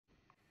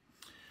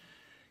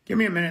Give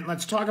me a minute.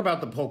 Let's talk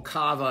about the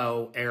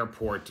Pulkovo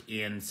airport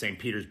in St.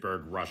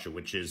 Petersburg, Russia,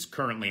 which is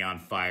currently on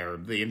fire.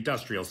 The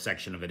industrial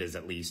section of it is,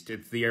 at least.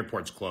 The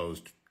airport's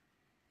closed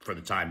for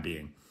the time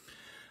being.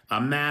 A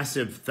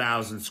massive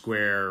 1,000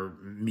 square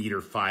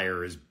meter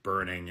fire is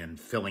burning and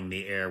filling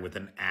the air with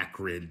an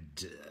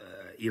acrid,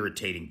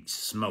 irritating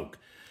smoke.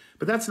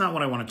 But that's not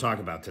what I want to talk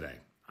about today.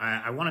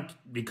 I want to,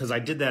 because I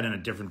did that in a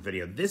different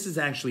video. This is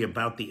actually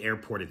about the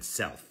airport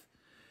itself.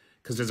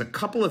 Because there's a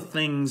couple of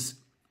things.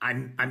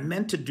 I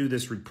meant to do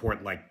this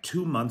report like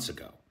 2 months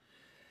ago.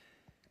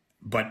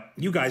 But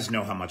you guys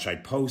know how much I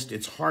post.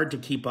 It's hard to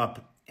keep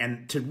up.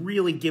 And to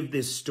really give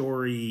this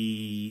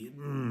story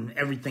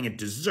everything it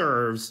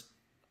deserves,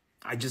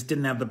 I just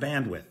didn't have the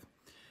bandwidth.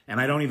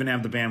 And I don't even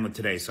have the bandwidth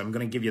today, so I'm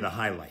going to give you the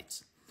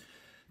highlights.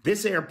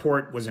 This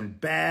airport was in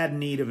bad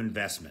need of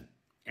investment.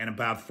 And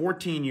about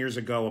 14 years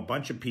ago, a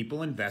bunch of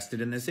people invested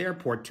in this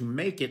airport to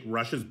make it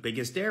Russia's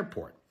biggest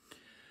airport.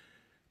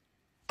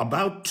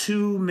 About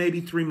 2,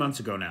 maybe 3 months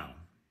ago now,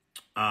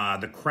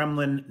 the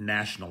Kremlin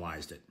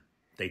nationalized it.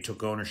 They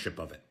took ownership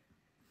of it.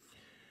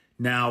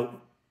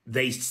 Now,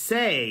 they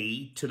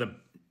say to the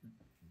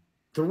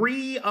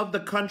 3 of the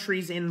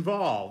countries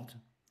involved,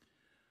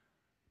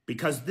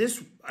 because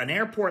an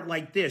airport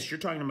like this, you're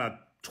talking about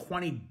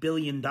 $20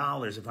 billion,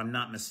 if I'm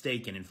not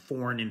mistaken, in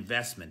foreign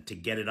investment to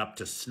get it up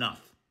to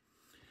snuff.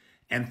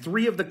 And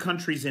 3 of the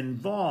countries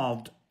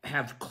involved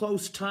have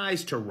close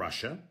ties to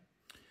Russia.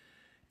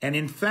 And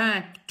in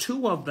fact,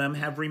 2 of them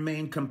have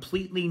remained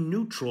completely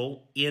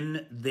neutral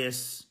in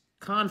this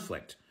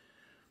conflict.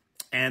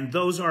 And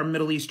those are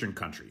Middle Eastern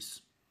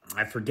countries.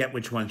 I forget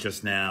which one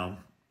just now.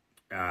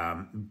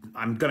 I'm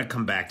going to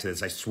come back to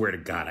this. I swear to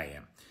God I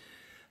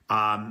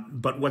am.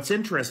 But what's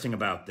interesting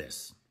about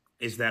this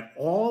is that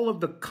all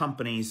of the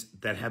companies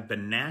that have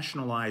been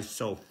nationalized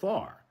so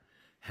far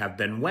have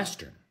been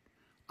Western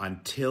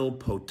until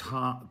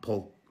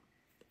Pulkovo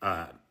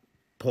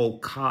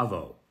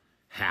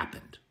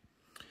happened.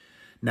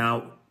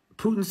 Now,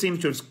 Putin seems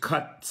to have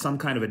cut some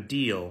kind of a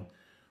deal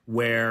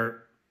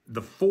where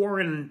the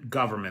foreign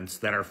governments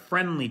that are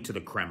friendly to the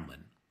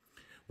Kremlin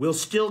will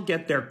still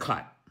get their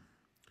cut.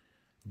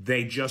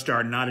 They just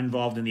are not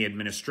involved in the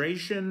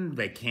administration.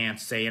 They can't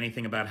say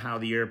anything about how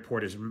the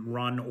airport is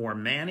run or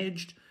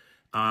managed.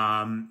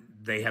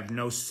 They have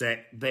no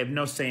say. They have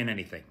no say in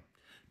anything.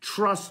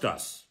 Trust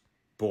us,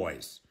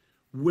 boys.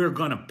 We're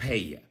going to pay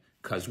you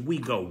because we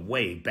go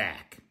way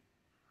back.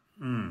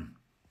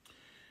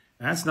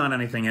 That's not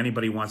anything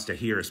anybody wants to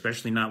hear,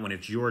 especially not when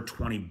it's your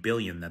 $20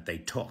 billion that they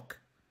took.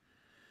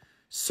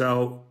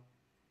 So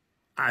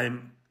I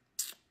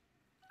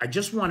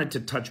just wanted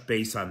to touch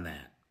base on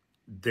that.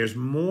 There's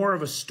more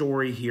of a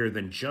story here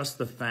than just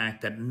the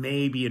fact that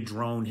maybe a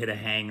drone hit a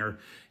hangar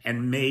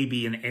and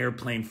maybe an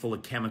airplane full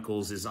of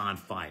chemicals is on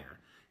fire,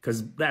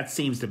 because that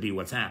seems to be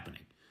what's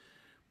happening.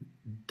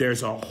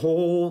 There's a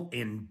whole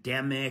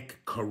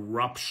endemic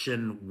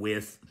corruption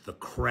with the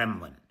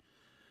Kremlin.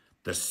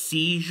 The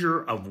seizure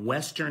of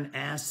Western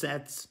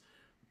assets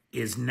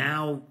is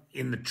now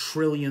in the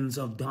trillions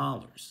of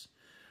dollars.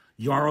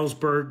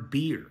 Jarlsberg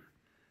beer,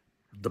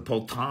 the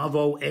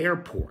Pulkovo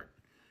airport,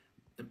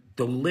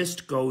 the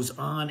list goes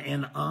on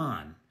and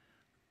on.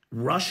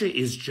 Russia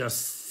is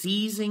just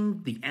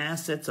seizing the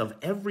assets of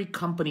every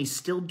company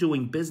still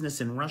doing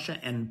business in Russia,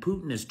 and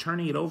Putin is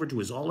turning it over to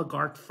his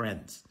oligarch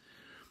friends.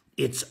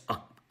 It's a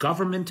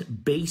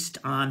government based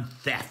on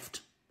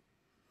theft.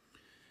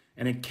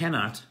 And it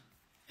cannot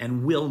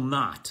and will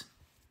not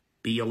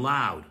be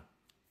allowed,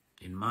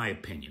 in my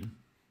opinion.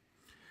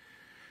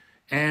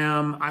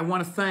 I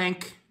want to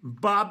thank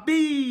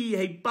Bobby.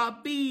 Hey,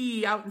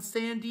 Bobby, out in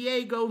San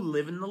Diego,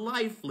 living the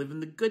life, living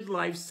the good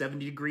life,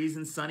 70 degrees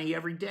and sunny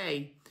every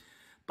day.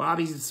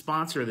 Bobby's a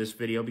sponsor of this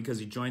video because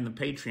he joined the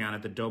Patreon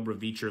at the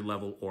Dobrovicher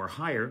level or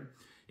higher.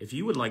 If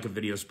you would like a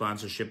video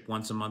sponsorship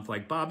once a month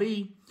like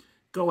Bobby,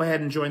 go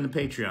ahead and join the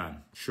Patreon.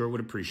 Sure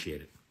would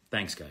appreciate it.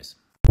 Thanks, guys.